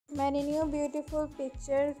Many new beautiful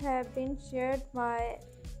pictures have been shared by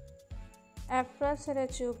Afra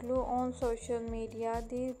Saraçoğlu on social media.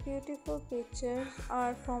 These beautiful pictures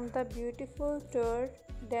are from the beautiful tour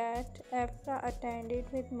that Afra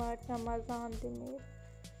attended with Mert Ramazan Demir.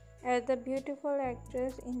 As the beautiful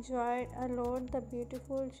actress enjoyed a lot the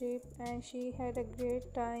beautiful trip and she had a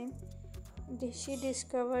great time. She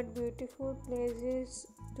discovered beautiful places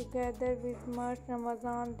together with Mert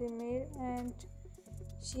Ramazan Demir and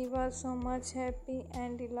she was so much happy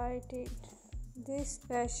and delighted. This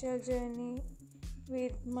special journey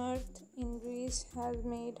with Mert in Greece has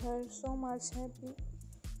made her so much happy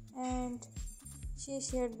and she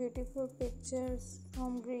shared beautiful pictures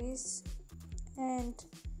from Greece and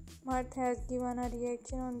Mert has given a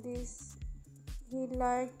reaction on this. He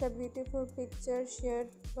liked the beautiful picture shared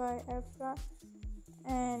by Afra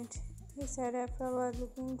and he said Afra was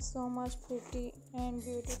looking so much pretty and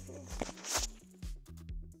beautiful.